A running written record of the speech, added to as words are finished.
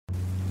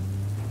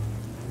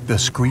The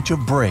screech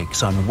of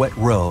brakes on wet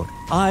road,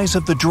 eyes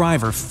of the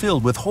driver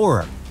filled with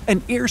horror,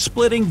 an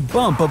ear-splitting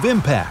bump of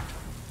impact.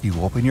 You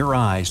open your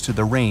eyes to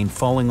the rain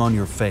falling on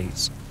your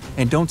face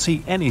and don't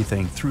see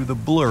anything through the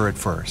blur at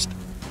first.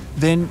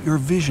 Then your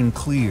vision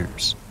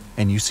clears,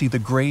 and you see the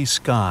gray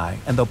sky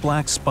and the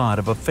black spot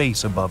of a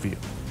face above you.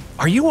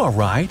 "Are you all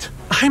right?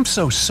 I'm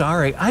so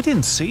sorry, I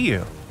didn't see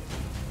you."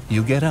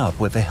 You get up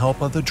with the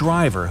help of the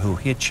driver who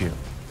hit you.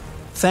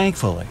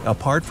 Thankfully,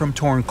 apart from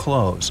torn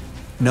clothes,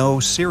 no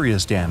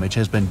serious damage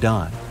has been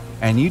done,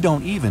 and you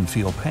don't even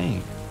feel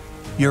pain.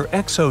 Your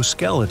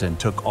exoskeleton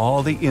took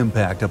all the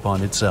impact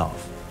upon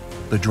itself.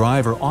 The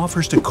driver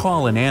offers to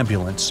call an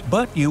ambulance,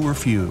 but you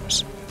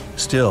refuse.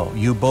 Still,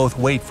 you both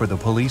wait for the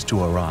police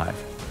to arrive.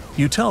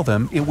 You tell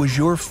them it was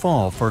your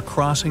fault for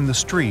crossing the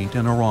street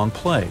in a wrong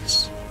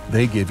place.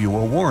 They give you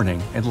a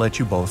warning and let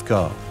you both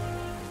go.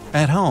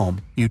 At home,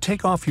 you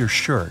take off your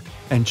shirt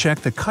and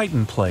check the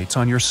chitin plates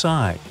on your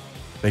side.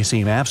 They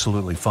seem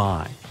absolutely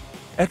fine.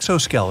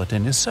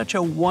 Exoskeleton is such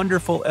a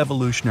wonderful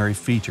evolutionary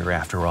feature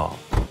after all.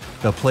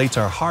 The plates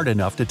are hard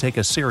enough to take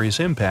a serious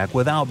impact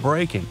without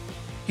breaking,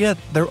 yet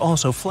they're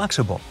also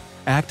flexible,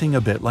 acting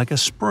a bit like a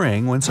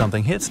spring when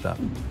something hits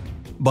them.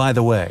 By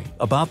the way,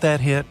 about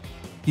that hit,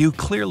 you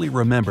clearly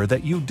remember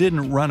that you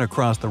didn't run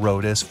across the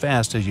road as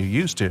fast as you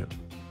used to.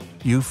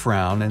 You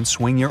frown and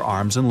swing your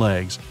arms and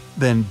legs,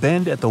 then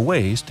bend at the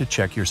waist to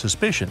check your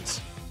suspicions.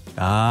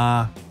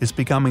 It's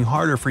becoming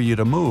harder for you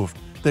to move.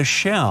 The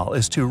shell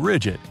is too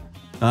rigid.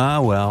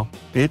 Well,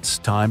 it's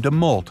time to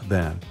molt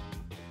then.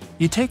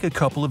 You take a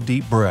couple of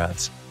deep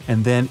breaths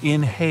and then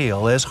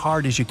inhale as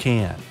hard as you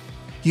can.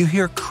 You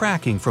hear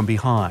cracking from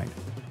behind.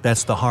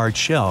 That's the hard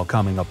shell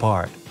coming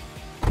apart.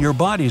 Your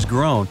body's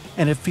grown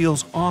and it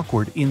feels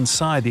awkward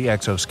inside the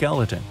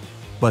exoskeleton,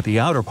 but the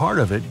outer part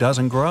of it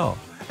doesn't grow.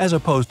 As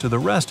opposed to the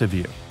rest of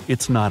you,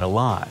 it's not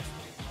alive.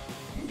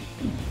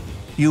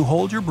 You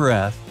hold your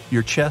breath,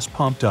 your chest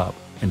pumped up,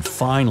 and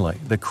finally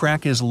the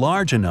crack is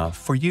large enough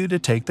for you to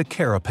take the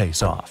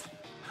carapace off.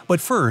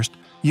 But first,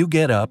 you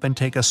get up and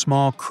take a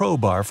small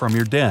crowbar from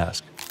your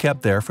desk,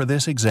 kept there for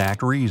this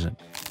exact reason.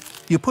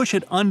 You push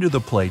it under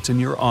the plates in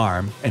your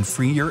arm and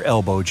free your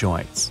elbow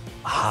joints.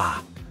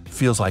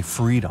 Feels like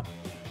freedom.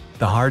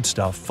 The hard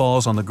stuff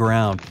falls on the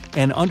ground,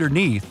 and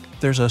underneath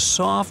there's a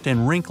soft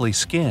and wrinkly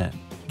skin,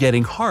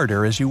 getting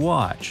harder as you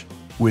watch.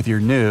 With your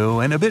new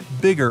and a bit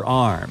bigger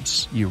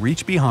arms, you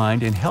reach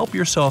behind and help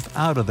yourself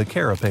out of the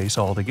carapace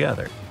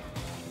altogether.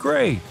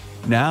 Great!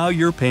 Now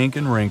you're pink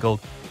and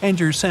wrinkled, and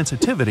your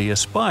sensitivity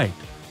is spiked.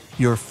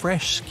 Your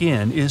fresh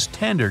skin is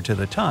tender to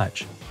the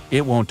touch.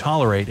 It won't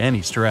tolerate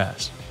any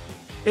stress.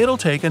 It'll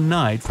take a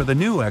night for the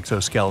new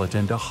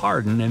exoskeleton to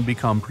harden and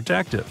become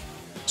protective.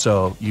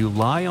 So you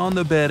lie on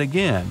the bed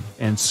again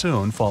and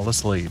soon fall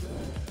asleep.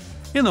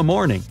 In the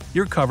morning,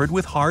 you're covered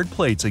with hard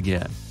plates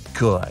again.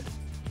 Good.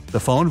 The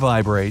phone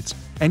vibrates,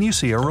 and you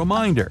see a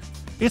reminder.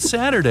 It's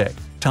Saturday,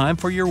 time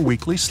for your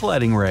weekly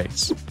sledding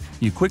race.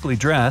 You quickly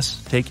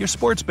dress, take your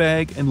sports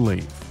bag, and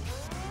leave.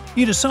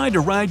 You decide to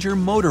ride your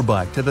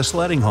motorbike to the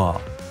sledding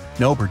hall.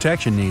 No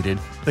protection needed,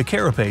 the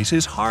carapace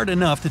is hard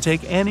enough to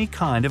take any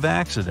kind of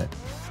accident.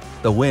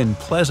 The wind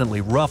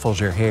pleasantly ruffles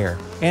your hair,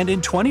 and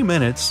in 20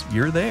 minutes,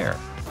 you're there.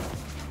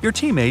 Your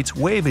teammates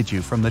wave at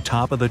you from the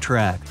top of the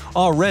track,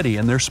 already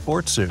in their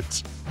sports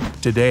suits.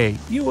 Today,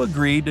 you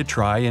agreed to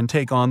try and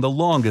take on the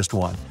longest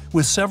one,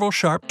 with several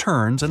sharp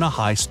turns and a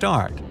high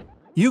start.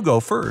 You go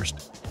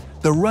first.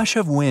 The rush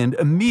of wind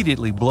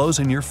immediately blows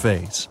in your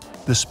face.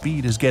 The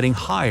speed is getting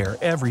higher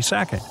every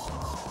second.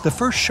 The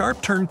first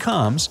sharp turn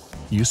comes,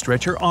 you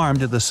stretch your arm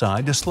to the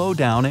side to slow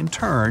down and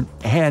turn,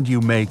 and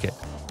you make it.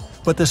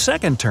 But the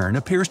second turn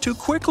appears too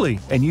quickly,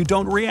 and you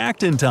don't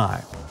react in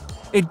time.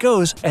 It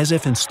goes as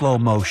if in slow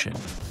motion.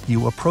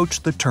 You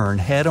approach the turn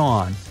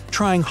head-on,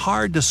 trying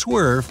hard to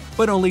swerve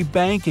but only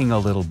banking a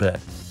little bit.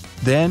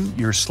 Then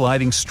you're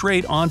sliding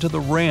straight onto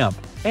the ramp,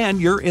 and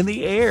you're in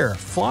the air,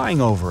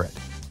 flying over it.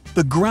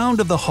 The ground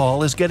of the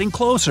hall is getting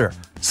closer.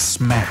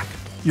 Smack!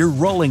 You're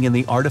rolling in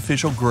the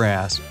artificial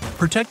grass,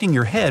 protecting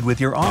your head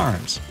with your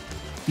arms.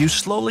 You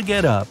slowly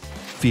get up,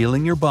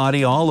 feeling your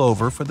body all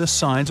over for the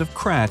signs of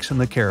cracks in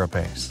the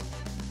carapace.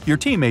 Your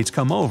teammates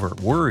come over,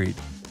 worried.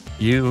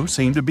 You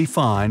seem to be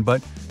fine,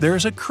 but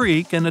there's a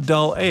creak and a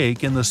dull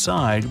ache in the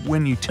side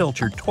when you tilt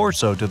your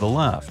torso to the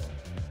left.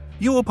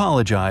 You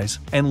apologize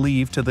and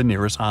leave to the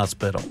nearest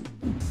hospital.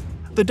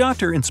 The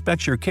doctor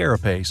inspects your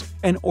carapace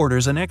and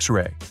orders an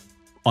X-ray.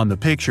 On the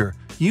picture,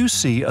 you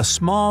see a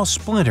small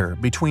splinter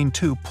between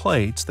two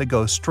plates that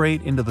go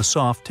straight into the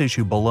soft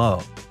tissue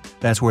below.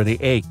 That's where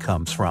the ache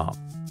comes from.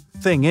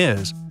 Thing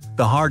is,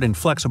 the hard and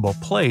flexible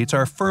plates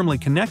are firmly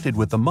connected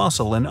with the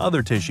muscle and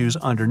other tissues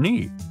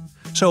underneath.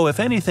 So if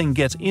anything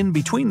gets in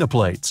between the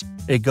plates,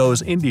 it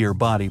goes into your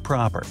body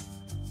proper.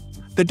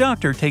 The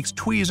doctor takes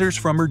tweezers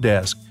from her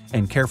desk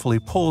and carefully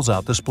pulls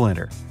out the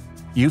splinter.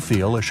 You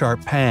feel a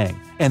sharp pang,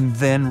 and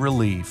then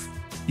relief.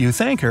 You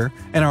thank her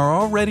and are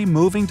already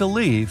moving to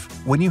leave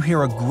when you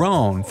hear a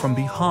groan from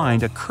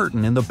behind a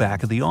curtain in the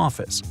back of the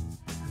office.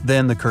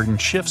 Then the curtain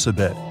shifts a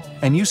bit,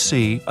 and you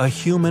see a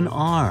human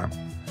arm.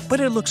 But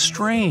it looks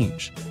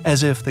strange,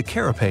 as if the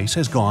carapace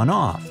has gone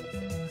off.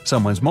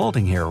 Someone's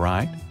molting here,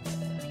 right?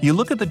 You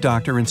look at the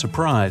doctor in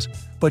surprise,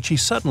 but she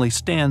suddenly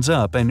stands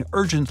up and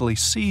urgently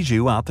sees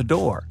you out the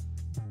door.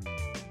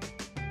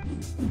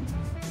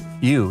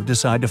 You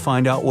decide to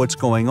find out what's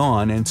going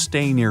on and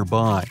stay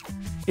nearby,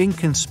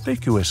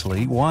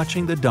 inconspicuously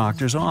watching the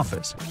doctor's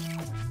office.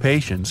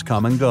 Patients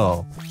come and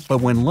go,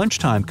 but when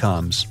lunchtime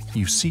comes,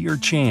 you see your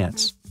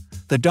chance.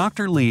 The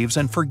doctor leaves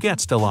and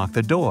forgets to lock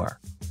the door.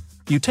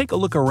 You take a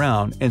look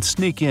around and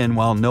sneak in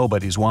while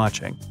nobody's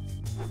watching.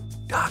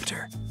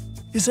 "Doctor,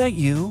 is that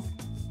you?"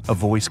 A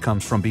voice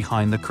comes from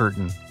behind the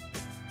curtain.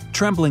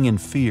 Trembling in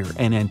fear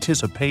and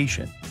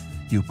anticipation,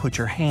 you put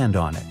your hand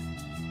on it.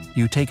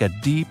 You take a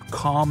deep,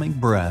 calming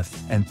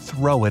breath and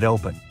throw it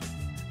open.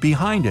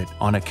 Behind it,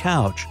 on a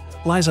couch,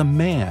 lies a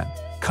man,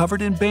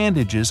 covered in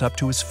bandages up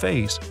to his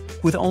face,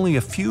 with only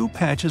a few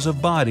patches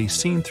of body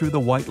seen through the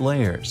white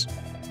layers.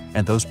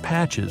 And those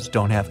patches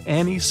don't have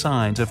any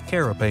signs of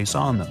carapace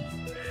on them.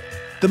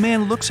 The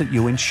man looks at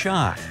you in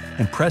shock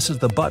and presses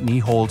the button he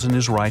holds in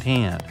his right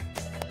hand.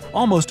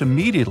 Almost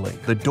immediately,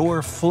 the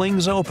door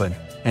flings open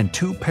and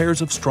two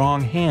pairs of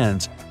strong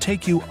hands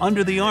take you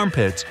under the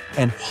armpits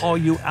and haul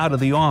you out of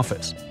the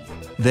office.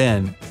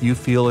 Then you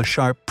feel a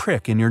sharp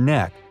prick in your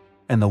neck,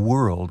 and the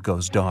world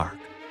goes dark.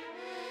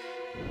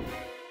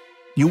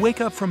 You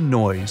wake up from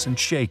noise and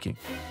shaking.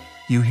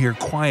 You hear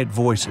quiet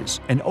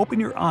voices and open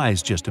your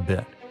eyes just a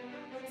bit.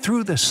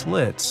 Through the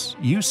slits,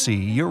 you see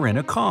you're in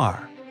a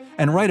car,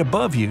 and right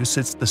above you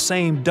sits the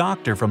same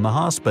doctor from the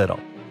hospital.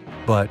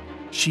 But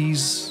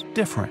she's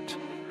different.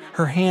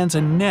 Her hands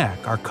and neck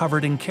are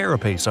covered in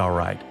carapace all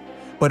right,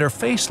 but her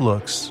face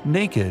looks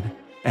naked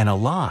and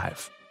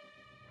alive.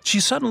 She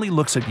suddenly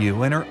looks at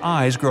you and her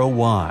eyes grow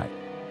wide.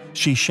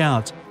 She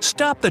shouts,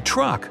 "Stop the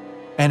truck!"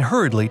 and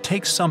hurriedly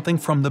takes something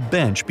from the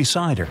bench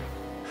beside her.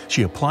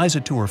 She applies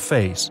it to her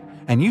face,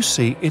 and you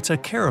see it's a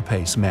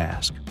carapace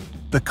mask.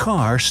 The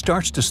car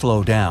starts to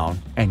slow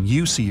down, and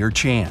you see your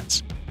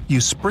chance.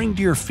 You spring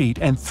to your feet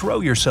and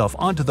throw yourself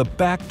onto the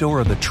back door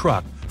of the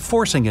truck,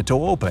 forcing it to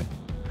open.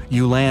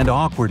 You land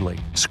awkwardly,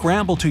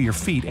 scramble to your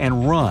feet,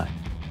 and run.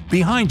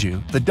 Behind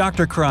you, the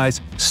doctor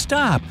cries,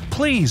 "Stop!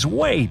 Please,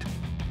 wait!"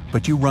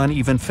 But you run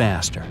even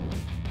faster.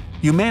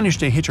 You manage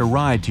to hitch a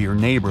ride to your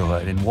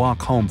neighborhood and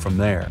walk home from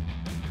there.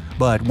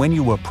 But when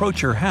you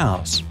approach your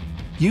house,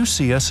 you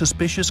see a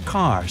suspicious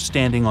car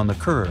standing on the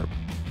curb.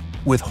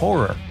 With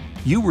horror,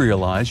 you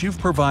realize you've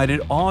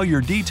provided all your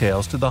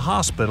details to the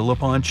hospital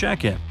upon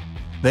check-in.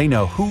 They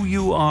know who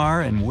you are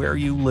and where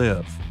you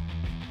live.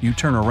 You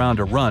turn around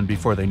to run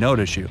before they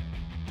notice you,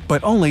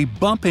 but only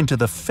bump into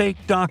the fake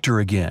doctor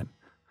again.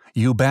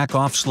 You back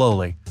off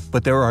slowly,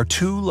 but there are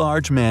two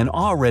large men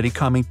already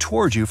coming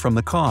towards you from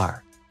the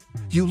car.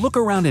 You look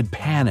around in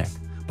panic,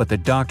 but the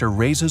doctor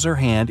raises her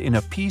hand in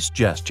a peace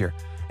gesture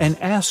and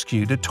asks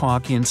you to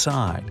talk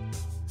inside.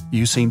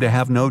 You seem to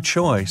have no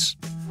choice,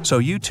 so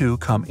you two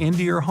come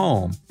into your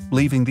home,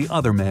 leaving the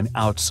other men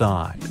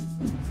outside.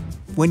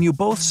 When you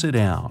both sit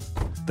down,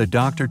 the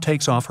doctor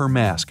takes off her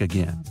mask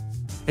again.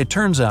 It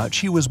turns out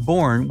she was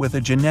born with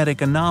a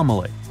genetic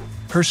anomaly.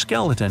 Her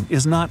skeleton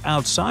is not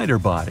outside her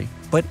body,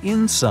 but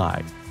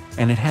inside,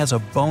 and it has a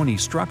bony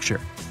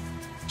structure.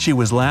 She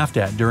was laughed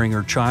at during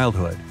her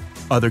childhood.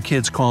 Other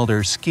kids called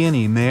her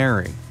Skinny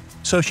Mary,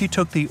 so she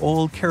took the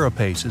old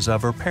carapaces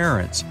of her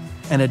parents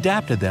and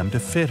adapted them to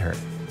fit her.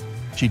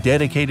 She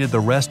dedicated the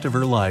rest of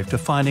her life to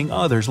finding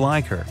others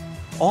like her,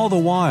 all the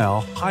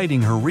while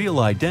hiding her real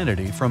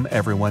identity from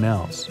everyone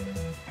else.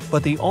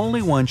 But the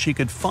only one she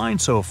could find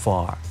so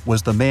far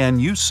was the man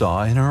you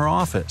saw in her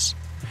office.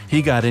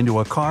 He got into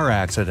a car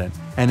accident,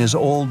 and his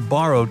old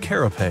borrowed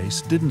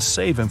carapace didn't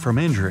save him from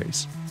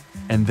injuries.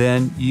 And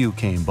then you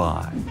came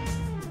by.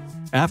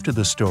 After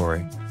the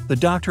story, the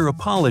doctor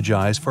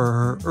apologized for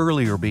her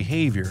earlier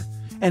behavior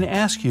and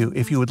asked you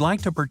if you would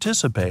like to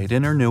participate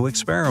in her new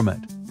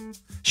experiment.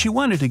 She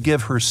wanted to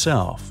give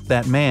herself,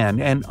 that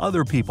man, and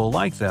other people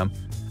like them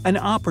an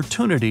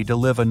opportunity to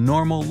live a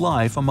normal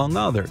life among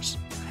others,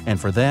 and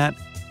for that,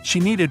 she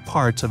needed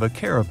parts of a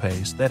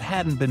carapace that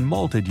hadn't been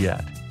molted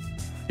yet.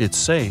 It's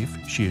safe,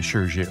 she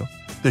assures you.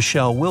 The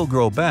shell will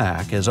grow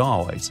back, as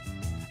always.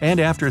 And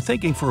after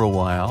thinking for a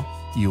while,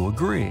 you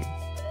agree.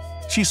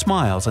 She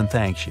smiles and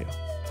thanks you.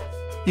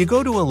 You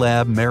go to a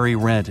lab Mary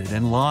rented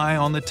and lie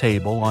on the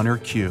table on her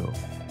cue.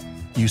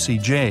 You see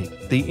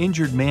Jake, the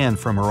injured man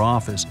from her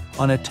office,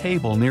 on a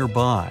table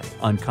nearby,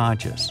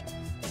 unconscious.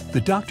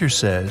 The doctor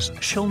says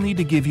she'll need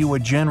to give you a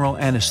general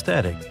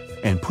anesthetic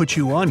and put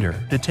you under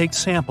to take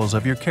samples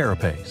of your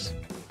carapace.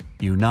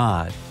 You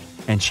nod,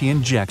 and she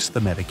injects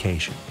the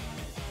medication.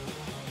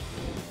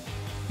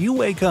 You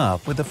wake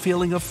up with a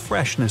feeling of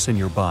freshness in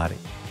your body.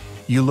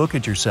 You look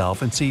at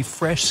yourself and see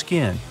fresh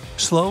skin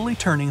slowly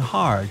turning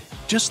hard,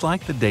 just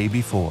like the day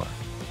before.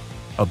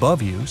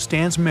 Above you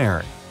stands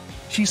Mary.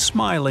 She's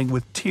smiling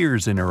with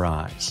tears in her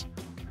eyes.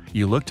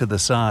 You look to the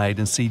side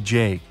and see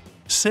Jake,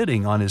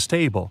 sitting on his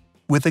table,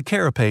 with the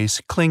carapace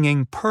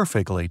clinging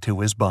perfectly to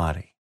his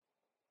body.